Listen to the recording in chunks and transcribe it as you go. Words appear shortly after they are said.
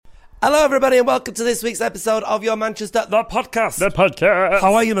Hello, everybody, and welcome to this week's episode of Your Manchester, the podcast. The podcast.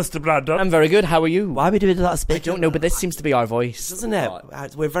 How are you, Mr. Brandon? I'm very good. How are you? Why are we doing that speech? I don't know, but this seems to be our voice. Doesn't it?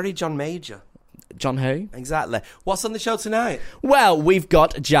 We're very John Major. John who? Exactly. What's on the show tonight? Well, we've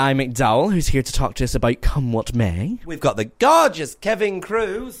got Jai McDowell, who's here to talk to us about Come What May. We've got the gorgeous Kevin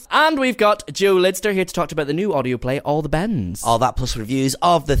Cruz. And we've got Joe Lidster here to talk about the new audio play, All the Bends. All that plus reviews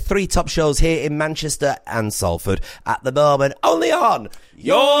of the 3 top shows here in Manchester and Salford at the moment. Only on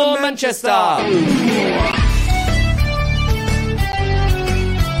Your Manchester.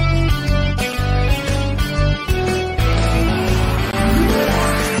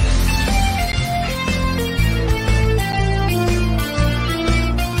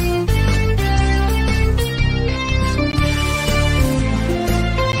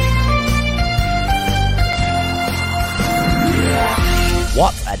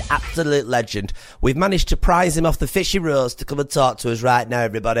 What an absolute legend. We've managed to prize him off the Fishy Rose to come and talk to us right now,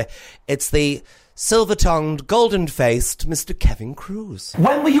 everybody. It's the silver-tongued, golden-faced Mr. Kevin Cruz.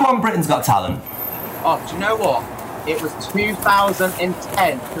 When were you on Britain's Got Talent? Oh, do you know what? It was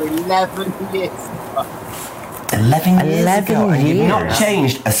 2010, so 11 years ago. 11 years ago, and you've years. not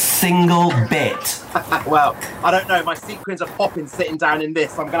changed a single bit. Well, I don't know. My sequins are popping sitting down in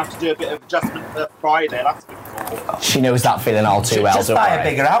this. So I'm going to have to do a bit of adjustment for Friday. That's good. She knows that feeling all too well. Just buy a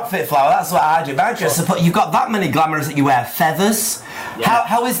bigger outfit, Flower. That's what I do. My dresser, but you've got that many glamours that you wear. Feathers. Yeah.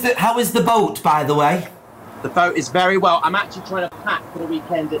 How is the boat, by the way? The boat is very well. I'm actually trying to pack for the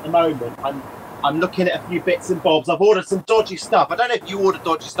weekend at the moment. I'm looking at a few bits and bobs. I've ordered some dodgy stuff. I don't know if you ordered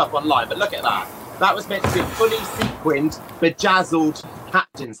dodgy stuff online, but look at that. That was meant to be fully sequined, bedazzled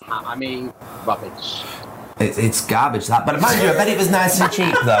captain's hat. I mean, rubbish. It's garbage, that. But mind you, I bet it was nice and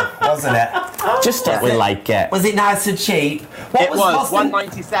cheap, though, wasn't it? Just it, we like it. Was it nice and cheap? It was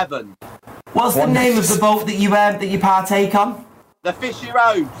 $197. What's the name of the boat that you partake on? The Fishy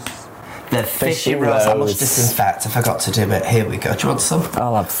Rose. The Fishy Rose. I must disinfect. I forgot to do it. Here we go. Do you want some?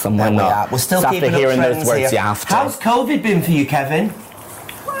 I'll have some. There we are. We're still After keeping up hearing trends those words, here. you have to. How's COVID been for you, Kevin?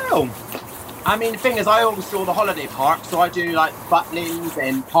 Well, I mean, the thing is, I always do all the holiday parks, so I do like Butlins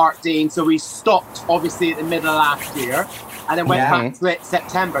and Parkdean. So we stopped, obviously, at the middle of last year, and then went back to it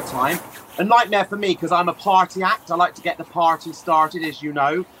September time. A nightmare for me because I'm a party act. I like to get the party started, as you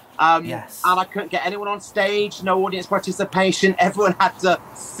know. Yes. And I couldn't get anyone on stage, no audience participation. Everyone had to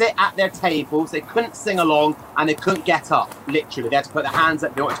sit at their tables. They couldn't sing along, and they couldn't get up. Literally, they had to put their hands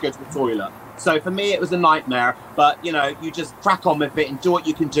up. They wanted to go to the toilet. So for me, it was a nightmare. But, you know, you just crack on with it and do what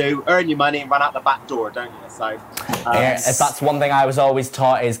you can do, earn your money and run out the back door, don't you? So, if that's one thing I was always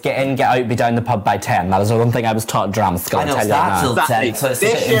taught is get in, get out, be down the pub by 10. That is one thing I was taught at drama school. I don't tell you that start now. till 10, so it's a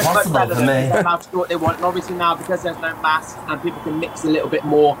bit year's impossible much for better me. than allowed to do what they want. And obviously now, because there's no masks and people can mix a little bit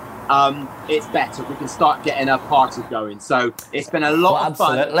more, it's better. We can start getting a party going. So it's been a lot of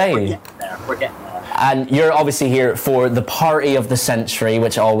fun. Absolutely. We're getting there. And you're obviously here for the party of the century,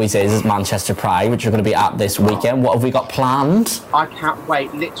 which always is Manchester Pride, which you're going to be at this weekend. What have we got planned? I can't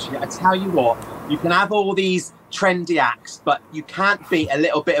wait. Literally, I tell you what, you can have all these trendy acts, but you can't beat a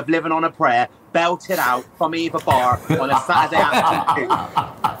little bit of Living on a Prayer belted out from Eva Bar on a Saturday afternoon.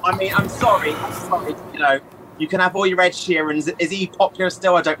 I mean, I'm sorry, you know, you can have all your Ed Sheerans. Is he popular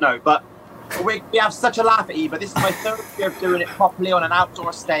still? I don't know, but we have such a laugh at Eva. This is my 3rd year of doing it properly on an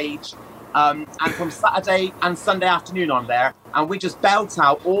outdoor stage. And from Saturday and Sunday afternoon on there, and we just belt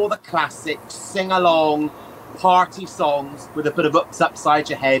out all the classics, sing along, party songs with a bit of ups upside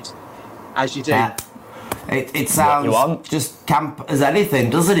your head, as you do. Yeah. It sounds just camp as anything,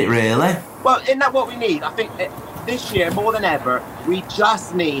 doesn't it, really? Well, isn't that what we need? I think this year, more than ever, we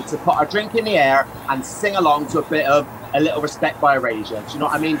just need to put our drink in the air and sing along to a bit of A Little Respect by Erasure. Do you know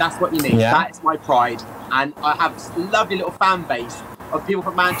what I mean? That's what you need. Yeah. That is my pride. And I have this lovely little fan base of people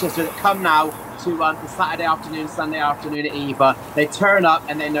from Manchester that come now to the Saturday afternoon, Sunday afternoon at Eva. They turn up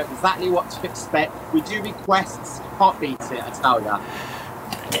and they know exactly what to expect. We do requests, can't beat it, I tell ya.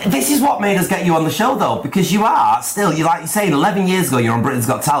 This is what made us get you on the show, though, because you are still, you like you're saying, 11 years ago you're on Britain's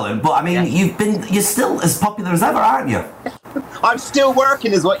Got Talent, but I mean, you're still as popular as ever, aren't you? I'm still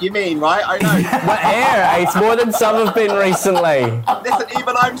working is what you mean, right? I know. But here, it's more than some have been recently. Listen,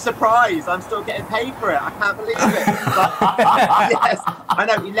 even I'm surprised. I'm still getting paid for it. I can't believe it. But, yes, I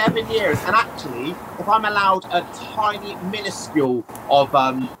know, 11 years. And actually, if I'm allowed a tiny minuscule of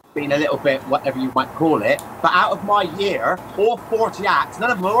being a little bit, whatever you might call it, but out of my year, all 40 acts, none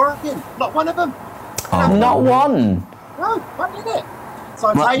of them are working. Not one of them. Not one. No, not in it. So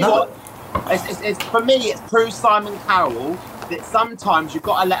I'll tell you what, it's, for me, it's true Simon Cowell that sometimes you've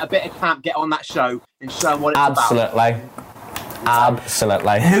got to let a bit of camp get on that show and show them what it's Absolutely. about.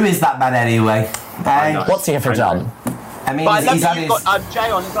 Absolutely. Who is that man anyway? What's he here for, John? I mean, But I love he's that had you've his... got Jay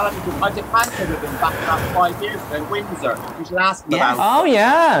on as well, because I did panto with him back about 5 years ago in Windsor. You should ask him Yes. about it. Oh,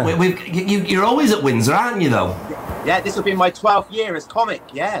 yeah. You're always at Windsor, aren't you, though? Yeah, this will be my 12th year as comic.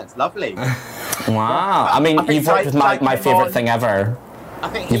 Yeah, it's lovely. Wow. I mean, I think you've worked with my Jai favourite came thing ever. I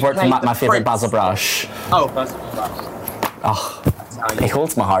think You've worked with played my the favourite Prince. Basil Brush. Oh, Basil Brush. Oh, That's how he you.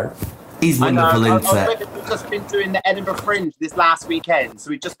 holds my heart. He's I know. wonderful, isn't it? We've just been doing the Edinburgh Fringe this last weekend, so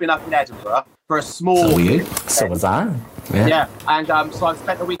we've just been up in Edinburgh for a small. So were you? So was I. Yeah, and so I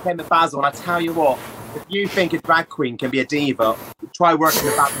spent the weekend with Basil, and I tell you what, if you think a drag queen can be a diva, try working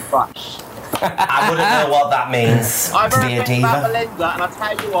with Basil Brush. I wouldn't know what that means, I've to heard be a things about diva. Belinda, and I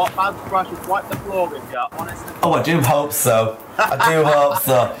tell you what, Basil Brush would wipe the floor with you, honestly. Oh, I do hope so. I do hope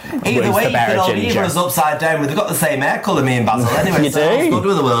so. Either Where's way, the you bear can hold ginger? either of us upside down. We've got the same hair colour, me and Basil. Anyway, You so it's do? good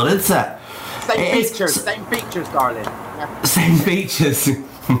with the world, isn't it? Same features, darling. Yeah. Same features.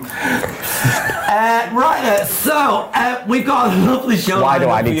 Right then, so we've got a lovely show. Why do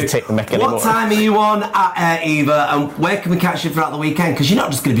lined I up need for to you. take the mick What anymore? time are you on at Eva, and where can we catch you throughout the weekend? Because you're not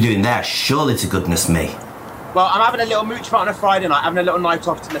just going to be doing that, surely to goodness me. Well, I'm having a little mooch fight on a Friday night, having a little night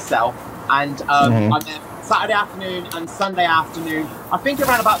off to myself, and I'm there Saturday afternoon and Sunday afternoon. I think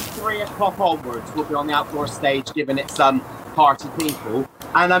around about 3 o'clock onwards, we'll be on the outdoor stage giving it some party people.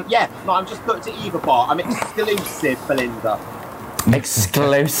 And I'm just booked to Eva Bar. I'm exclusive, Belinda.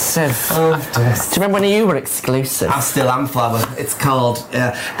 Exclusive. Do you remember when you were exclusive? I still am, Flower. It's called.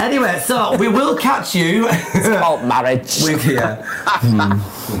 Anyway, so we will catch you. It's called marriage.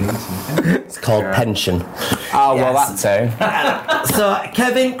 It's called pension. Oh, well, Yes. that too. So,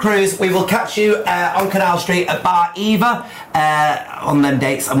 Kevin Cruz, we will catch you on Canal Street at Bar Eva on them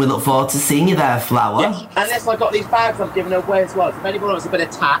dates, and we look forward to seeing you there, Flower. Yeah. Unless I got these bags I'm giving away as well. So if anyone wants a bit of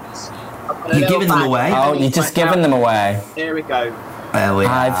tax, I've got a You're little giving them bag. away? Oh, you're just giving them away. Here we go. There we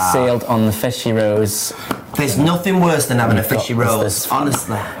I've are. sailed on the fishy rose. There's nothing worse than having a fishy What's rose, this?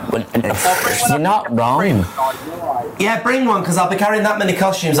 honestly. You're not wrong. Yeah, bring one, because I'll be carrying that many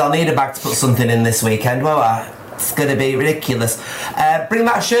costumes. I'll need a bag to put something in this weekend, won't I? It's going to be ridiculous. Bring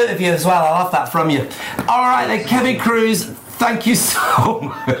that shirt with you as well. I'll have that from you. All right, then, Kevin Cruz, thank you so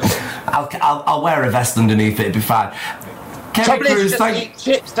much. I'll wear a vest underneath it. It'll be fine. Kevin Trouble is, you Cruz, just eat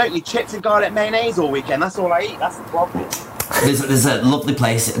chips, don't you? Chips and garlic mayonnaise all weekend. That's all I eat. That's the problem. There's a lovely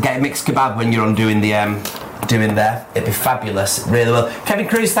place. Get a mixed kebab when you're on doing there. It'd be fabulous. It really will. Kevin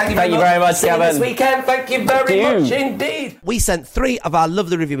Cruz, thank you very much. See you Kevin. this weekend. Thank you very Thank you. much indeed. We sent 3 of our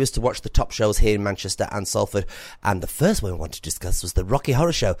lovely reviewers to watch the top shows here in Manchester and Salford, and the first one we wanted to discuss was the Rocky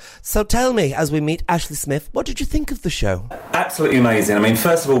Horror Show. So tell me, as we meet Ashley Smith, what did you think of the show? Absolutely amazing. I mean,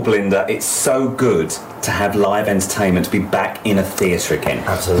 first of all, Belinda, it's so good to have live entertainment, to be back in a theatre again.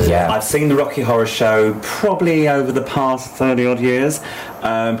 Absolutely. Yeah. I've seen the Rocky Horror Show probably over the past 30 odd years,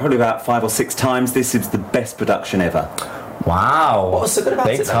 probably about 5 or 6 times. This is the best production ever. Wow. What was so good about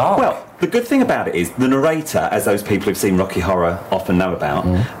Big it then? talk. Well, the good thing about it is the narrator, as those people who've seen Rocky Horror often know about,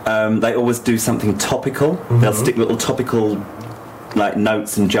 they always do something topical. They'll stick little topical like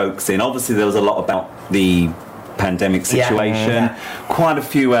notes and jokes in. Obviously, there was a lot about the pandemic situation. Quite a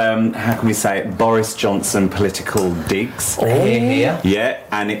few, how can we say it, Boris Johnson political digs. Here. Yeah,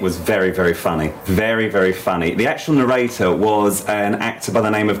 and it was very, very funny. Very, very funny. The actual narrator was an actor by the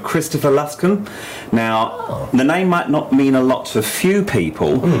name of Christopher Luscombe. Now, the name might not mean a lot to a few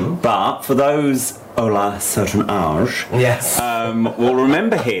people, but for those au la certain âge, Yes. will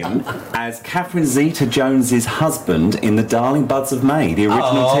remember him as Catherine Zeta-Jones's husband in The Darling Buds of May, the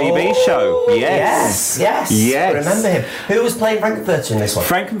original TV show. Yes. Yes. Yes. I remember him. Who was playing Frankfurter in this one?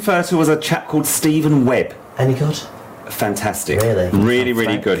 Frankenfurter was a chap called Stephen Webb. Any good? Fantastic. Really? Really,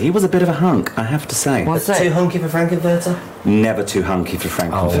 really good. He was a bit of a hunk, I have to say. What's Too it? hunky for Frankenfurter? Never too hunky for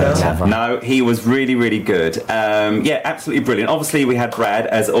Frankenfurter. never. No, he was really, really good. Yeah, absolutely brilliant. Obviously, we had Brad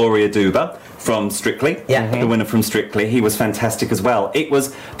as Aurea Duba from Strictly. Yeah. The winner from Strictly. He was fantastic as well.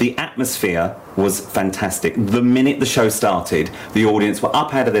 The atmosphere was fantastic. The minute the show started, the audience were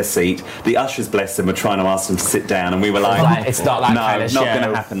up out of their seat. The ushers, bless them, were trying to ask them to sit down, and we were like, It's not that no, kind of not show. going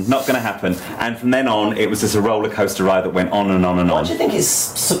to happen. Not going to happen. And from then on, it was just a roller coaster ride that went on and on and on. What do you think his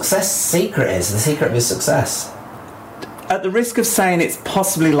success secret is? The secret of his success? At the risk of saying it's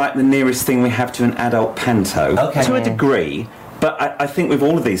possibly like the nearest thing we have to an adult panto, Okay. to a degree, but I think with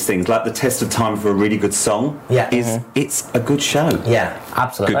all of these things, like the test of time for a really good song, Yeah. it's a good show. Yeah.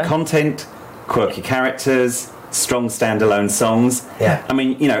 Absolutely. Good content, quirky characters, strong standalone songs. Yeah. I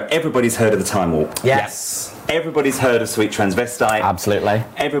mean, everybody's heard of The Time Warp. Yes. Everybody's heard of Sweet Transvestite. Absolutely.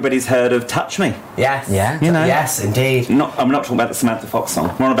 Everybody's heard of Touch Me. Yes. Yeah. You know. Yes, indeed. I'm not talking about the Samantha Fox song.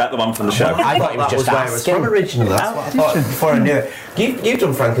 I'm on about the one from the show. I thought that was where it was from originally. That's what I thought before I knew it. You've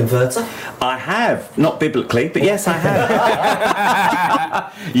done Frankenfurter. I have. Not biblically, but yes, I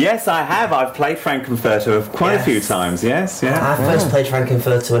have. Yes, I have. I've played Frankenfurter quite a few times. Yes, yeah. I first played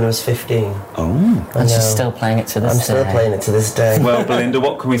Frankenfurter when I was 15. Oh. And she's still playing it to this day. I'm still playing it to this day. Well, Belinda,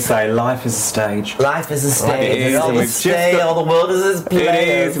 what can we say? Life is a stage. Life is a stage. It is, All and the we've stage, all the world is a play.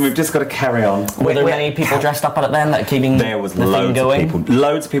 It is, and we've just got to carry on. Were there many people dressed up at it then that keeping There was the thing loads of going? people.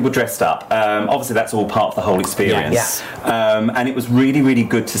 Loads of people dressed up. Obviously, that's all part of the whole experience. Yes. And it was really, really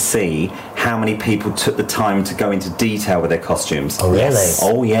good to see how many people took the time to go into detail with their costumes. Oh, really?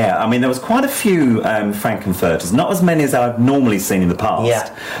 Oh, yeah. I mean, there was quite a few Frankenfurters, not as many as I've normally seen in the past.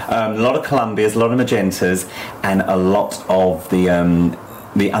 Yeah. A lot of Columbias, a lot of Magentas, and a lot of the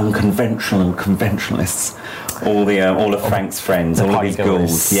unconventional and conventionalists. All of Frank's friends, all of his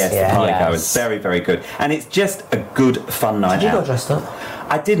ghouls. Yes, the partygoers. Very, very good. And it's just a good, fun night Did you out. go dressed up?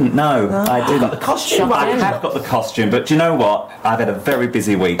 I didn't know. I didn't. Got the costume. I have got the costume, but do you know what? I've had a very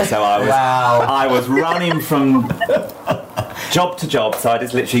busy week, so I was running from job to job, so I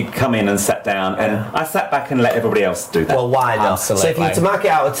just literally come in and sat down, and I sat back and let everybody else do that. Well, why not? Absolutely. So if you had to mark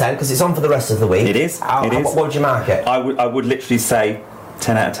it out of 10, because it's on for the rest of the week. It is. What would you mark it? I would literally say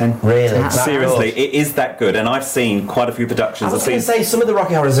 10 out of 10. Really? That Seriously, good? it is that good, and I've seen quite a few productions. I was going to say, some of the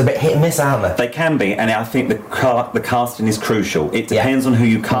Rocky Horrors are a bit hit and miss, aren't they? They can be, and I think the casting is crucial. It depends on who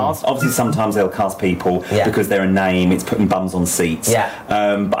you cast. Obviously, sometimes they'll cast people because they're a name, it's putting bums on seats. Yeah.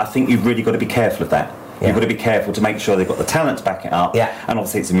 But I think you've really got to be careful of that. You've got to be careful to make sure they've got the talent to back it up. Yeah. And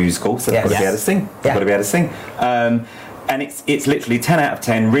obviously, it's a musical, so they've got to be able to sing. They've got to be able to sing. And it's literally 10 out of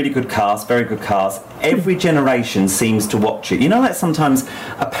 10, really good cast, very good cast. Every generation seems to watch it. You know, like sometimes,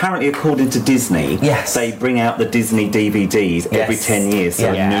 apparently according to Disney, they bring out the Disney DVDs every 10 years,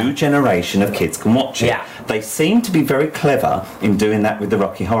 so a new generation of kids can watch it. Yeah. They seem to be very clever in doing that with the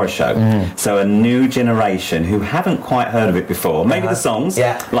Rocky Horror Show. So a new generation who haven't quite heard of it before, maybe the songs,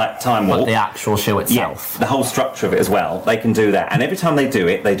 like Time Warp. But the actual show itself. The whole structure of it as well, they can do that. And every time they do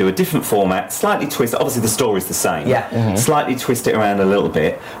it, they do a different format, slightly twist. Obviously the story's the same. Slightly twist it around a little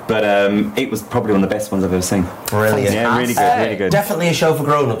bit, but it was probably one of the best ones I've ever seen. Brilliant. Yeah, really good, really good. Definitely a show for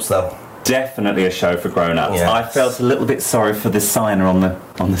grown-ups, though. Definitely a show for grown-ups. Yes. I felt a little bit sorry for the signer on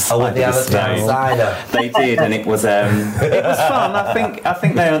the side of the stage. They did, and it was fun. I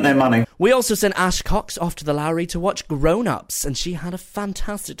think they earned their money. We also sent Ash Cox off to the Lowry to watch Grown-Ups, and she had a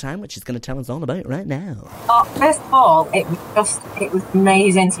fantastic time, which she's going to tell us all about right now. First of all, it was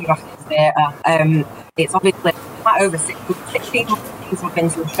amazing to be back in the theatre. It's obviously quite over 16 months since I've been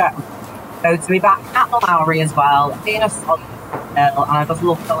to the show. So to be back at the Lowry as well, being a solid girl, and I just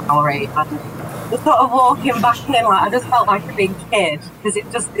love the Lowry, and just sort of walking back in, like I just felt like a big kid,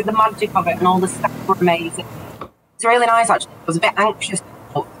 because the magic of it and all the stuff were amazing. It's really nice actually. I was a bit anxious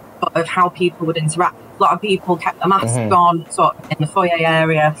of how people would interact. A lot of people kept their masks on, sort of in the foyer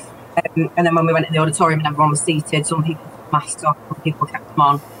area, and then when we went in the auditorium and everyone was seated, some people took masks off, some people kept them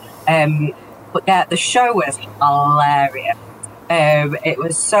on. But yeah, the show was hilarious. It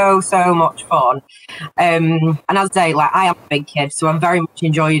was so much fun. And as I say, like I am a big kid, so I very much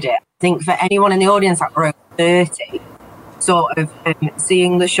enjoyed it. I think for anyone in the audience that were over 30, sort of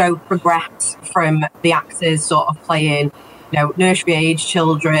seeing the show progress from the actors sort of playing, nursery age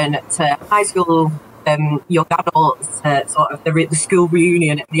children to high school young adults to sort of the school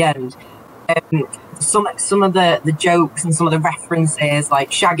reunion at the end. Some of the jokes and some of the references,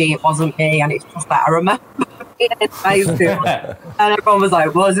 like Shaggy, it wasn't me, and it's just like I remember being in high school, and everyone was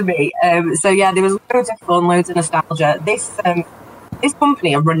like, wasn't me. So yeah, there was loads of fun, loads of nostalgia. This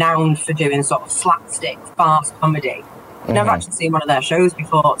company are renowned for doing sort of slapstick, fast comedy. I've never actually seen one of their shows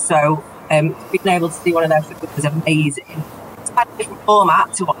before, so being able to see one of their shows was amazing. It's a different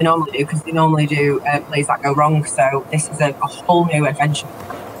format to what they normally do, because they normally do Plays That Go Wrong, so this is a whole new adventure.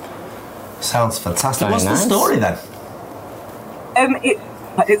 Sounds fantastic. Very What's nice. the story then?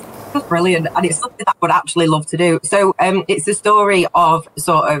 It's just brilliant, and it's something that I would actually love to do. So it's the story of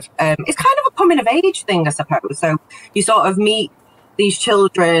sort of it's kind of a coming of age thing, I suppose. So you sort of meet these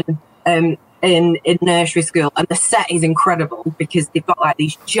children in nursery school, and the set is incredible because they've got like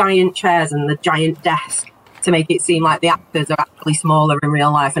these giant chairs and the giant desk to make it seem like the actors are actually smaller in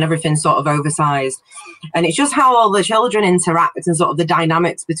real life, and everything's sort of oversized. And it's just how all the children interact and sort of the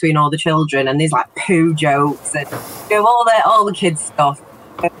dynamics between all the children, and there's like poo jokes and all the kids stuff.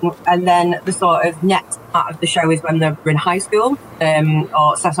 And then the sort of next part of the show is when they're in high school,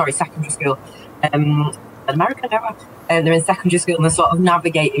 secondary school. And American, and they're in secondary school and they're sort of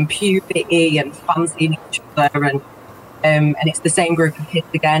navigating puberty and fancying each other, and it's the same group of kids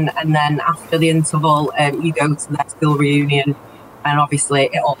again. And then after the interval, you go to their school reunion, and obviously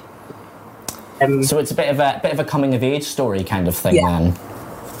it all. So it's a bit of a coming of age story kind of thing, then.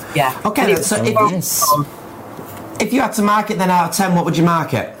 Yeah. Okay, so if you had to mark it then out of 10, what would you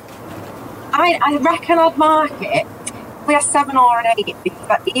mark it? I reckon I'd mark it probably a 7 or an 8,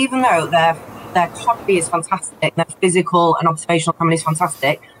 because even though their comedy is fantastic, their physical and observational comedy is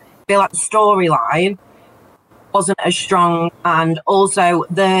fantastic, I feel like the storyline wasn't as strong, and also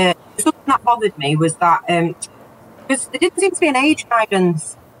something that bothered me was that because there didn't seem to be an age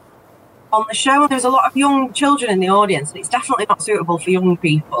guidance on the show. There was a lot of young children in the audience, and it's definitely not suitable for young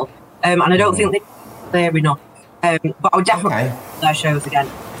people, and I don't think they're clear enough. But I would definitely their shows again.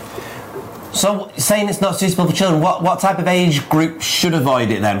 So, saying it's not suitable for children, what type of age group should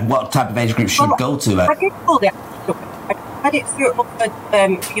avoid it then? What type of age group should go to it? I did call it's suitable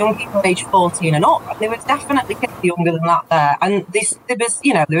for young people aged 14 and up. There was definitely kids younger than that there, and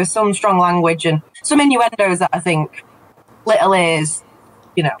there was some strong language and some innuendos that I think little ears,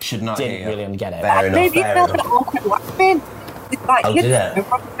 should not didn't really get it. Fair enough. Maybe a little bit awkward laughing. It's like kids did it?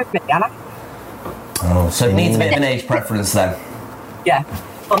 So it needs a bit of an age preference then. Yeah,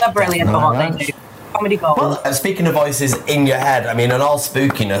 but they're brilliant for what they do. Comedy gold. Well, speaking of voices in your head, I mean, and all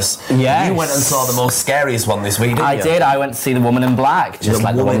spookiness, you went and saw the most scariest one this week, didn't you? I did. I went to see The Woman in Black, just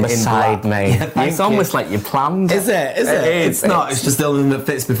like the one beside me. Yeah, it's almost like you planned. Is it? It's not. It's just the only thing that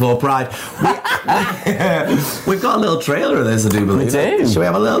fits before Pride. We've got a little trailer of this, I do believe. We do. Should we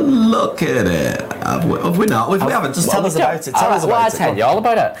have a little look at it? Have we not? We haven't. Just tell us about it. Tell us about it. I'll tell you all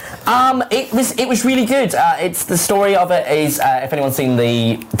about it. It was really good. It's the story of it is, if anyone's seen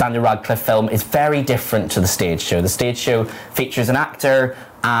the Daniel Radcliffe film, it's very different to the stage show. The stage show features an actor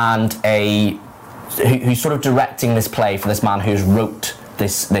and who's sort of directing this play for this man who's wrote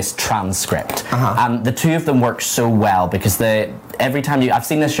this transcript. And the two of them work so well because every time I've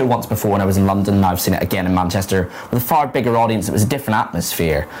seen this show once before when I was in London, and I've seen it again in Manchester with a far bigger audience. It was a different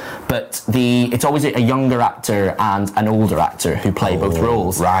atmosphere, but it's always a younger actor and an older actor who play both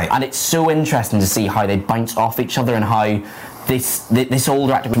roles. Right. And it's so interesting to see how they bounce off each other and how this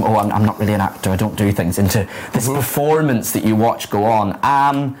older actor, I'm not really an actor, I don't do things, into this performance that you watch go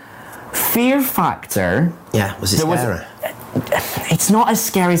on. Fear factor. Yeah, was it scary? It's not as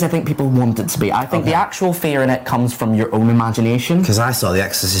scary as I think people want it to be. I think the actual fear in it comes from your own imagination. Because I saw The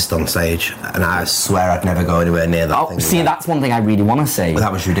Exorcist on stage, and I swear I'd never go anywhere near that thing. See, that's one thing I really want to say. Well,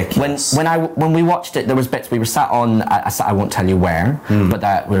 that was ridiculous. When we watched it, there was bits we were sat on. I won't tell you where, but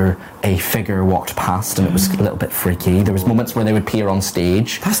that where a figure walked past, and it was a little bit freaky. There was moments where they would appear on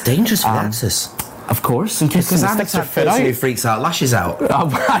stage. That's dangerous for actors. Of course, in case because sticks her foot out. Who freaks out, lashes out.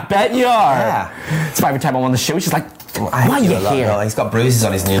 I bet you are. Yeah. So every time I'm on the show, she's like, why are you here? No, he's got bruises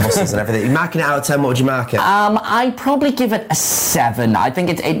on his new muscles and everything. You're marking it out of 10, what would you mark it? I'd probably give it a 7. I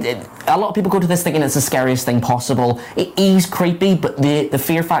think a lot of people go to this thinking it's the scariest thing possible. It is creepy, but the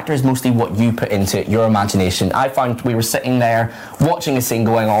fear factor is mostly what you put into it, your imagination. I found we were sitting there watching a scene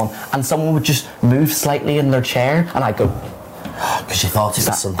going on, and someone would just move slightly in their chair, and I'd go, because you thought it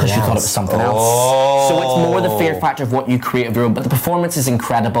was something else. Because you thought it was something else. So it's more the fear factor of what you create of your own, but the performance is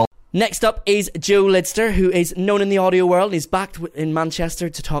incredible. Next up is Joe Lidster, who is known in the audio world, and he's back in Manchester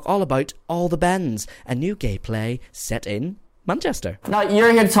to talk all about All the Bends, a new gay play set in Manchester. Now,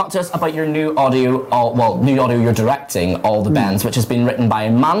 you're here to talk to us about your new audio you're directing, All the Bends, which has been written by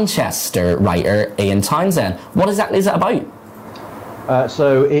a Manchester writer, Ian Townsend. What exactly is it about?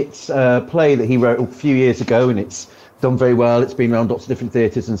 So it's a play that he wrote a few years ago, and it's done very well. It's been around lots of different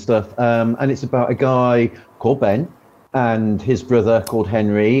theatres and stuff. And it's about a guy called Ben and his brother called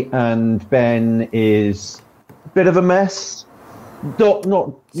Henry. And Ben is a bit of a mess. Not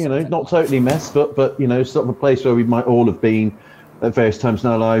totally mess, but sort of a place where we might all have been at various times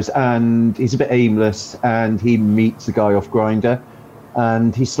in our lives. And he's a bit aimless, and he meets a guy off Grindr,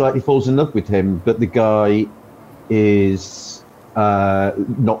 and he slightly falls in love with him. But the guy is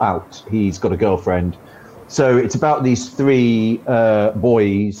not out. He's got a girlfriend. So it's about these three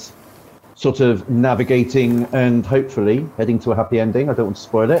boys sort of navigating and hopefully heading to a happy ending. I don't want to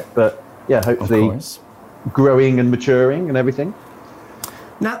spoil it, but yeah, hopefully growing and maturing and everything.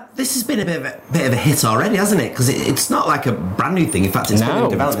 Now, this has been a bit of a hit already, hasn't it? Because it's not like a brand new thing. In fact, it's been in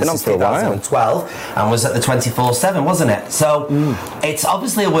development since 2012 and was at the 24/7, wasn't it? So it's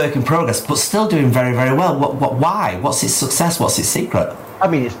obviously a work in progress, but still doing very, very well. Why? What's its success? What's its secret? I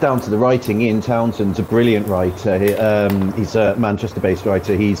mean, it's down to the writing. Ian Townsend's a brilliant writer. He's a Manchester-based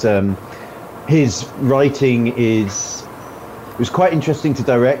writer. His writing was quite interesting to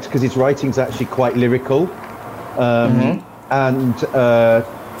direct because his writing's actually quite lyrical. and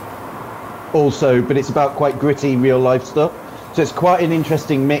also, but it's about quite gritty real life stuff. So it's quite an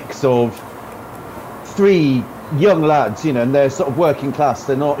interesting mix of three young lads, you know, and they're sort of working class.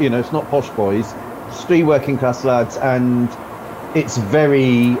 They're not, you know, it's not posh boys. It's three working class lads, and it's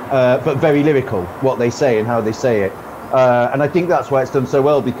very, but very lyrical what they say and how they say it. And I think that's why it's done so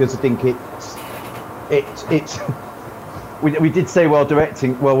well, because I think it's. We did say while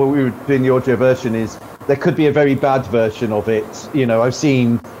directing, well, when we were doing the audio version, is there could be a very bad version of it. You know, I've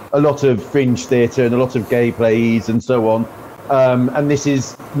seen a lot of fringe theatre and a lot of gay plays and so on. And this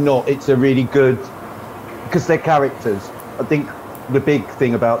is not, it's a really good, because they're characters. I think the big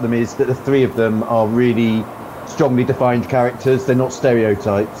thing about them is that the three of them are really strongly defined characters. They're not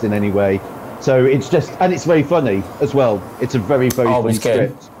stereotypes in any way. So it's just, and it's very funny as well. It's a very, very funny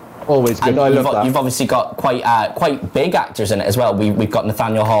script. Always good. I love that. You've obviously got quite big actors in it as well. We've got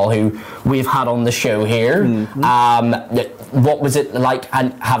Nathaniel Hall, who we've had on the show here. What was it like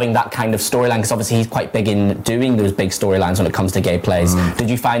having that kind of storyline? Because obviously he's quite big in doing those big storylines when it comes to gay plays. Did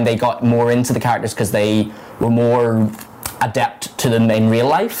you find they got more into the characters because they were more adept to them in real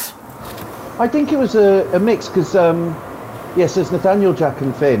life? I think it was a mix, because yes, there's Nathaniel, Jack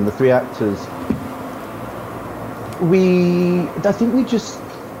and Finn, the three actors. We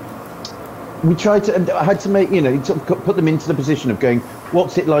tried to, and I had to make, you know, put them into the position of going,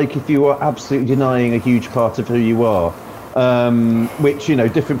 what's it like if you are absolutely denying a huge part of who you are? Which, you know,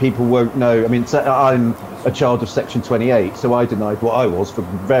 different people won't know. I mean, I'm a child of Section 28, so I denied what I was for a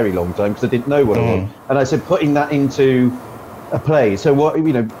very long time because I didn't know what I was. And I said, putting that into a play. So what,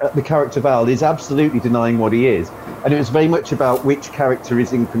 you know, the character Val is absolutely denying what he is. And it was very much about which character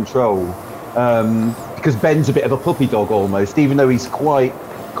is in control. Because Ben's a bit of a puppy dog almost, even though he's quite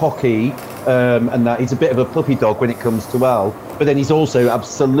cocky, and that he's a bit of a puppy dog when it comes to Al, but then he's also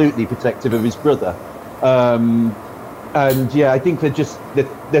absolutely protective of his brother. And yeah, I think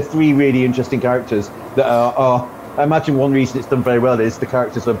they're three really interesting characters that are I imagine one reason it's done very well is the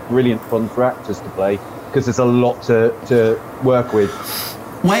characters are brilliant fun for actors to play, because there's a lot to work with.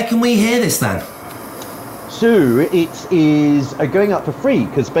 Where can we hear this then? So it is going up for free,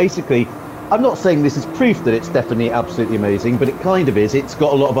 because basically, I'm not saying this is proof that it's definitely absolutely amazing, but it kind of is. It's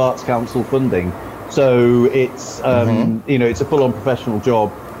got a lot of Arts Council funding, so it's you know, it's a full-on professional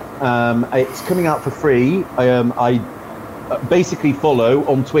job. It's coming out for free. I basically follow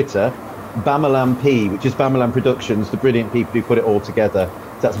on Twitter Bamalam P, which is Bamalam Productions, the brilliant people who put it all together.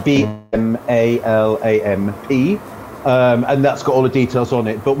 So that's BMALAMP, and that's got all the details on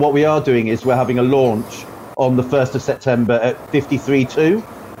it. But what we are doing is we're having a launch on the 1st of September at 53-2.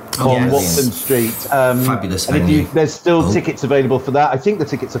 On Watson Street. Fabulous venue. There's still tickets available for that. I think the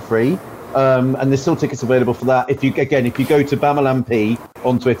tickets are free, and there's still tickets available for that. If you go to Bamalam P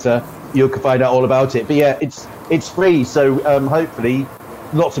on Twitter, you can find out all about it. But yeah, it's free, so hopefully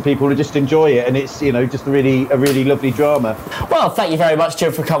lots of people will just enjoy it, and it's, you know, just a really lovely drama. Well, thank you very much, Joe,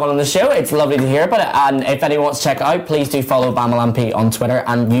 for coming on the show. It's lovely to hear about it, and if anyone wants to check it out, please do follow Bamalam P on Twitter,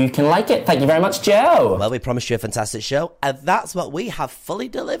 and you can like it. Thank you very much, Joe. Well, we promised you a fantastic show, and that's what we have fully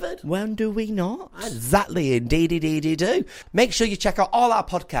delivered. When do we not? Exactly, indeed do. Make sure you check out all our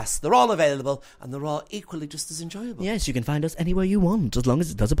podcasts. They're all available, and they're all equally just as enjoyable. Yes, you can find us anywhere you want. As long as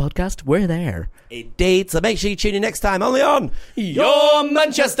it does a podcast, we're there. Indeed, so make sure you tune in next time, only on Your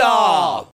Manchester!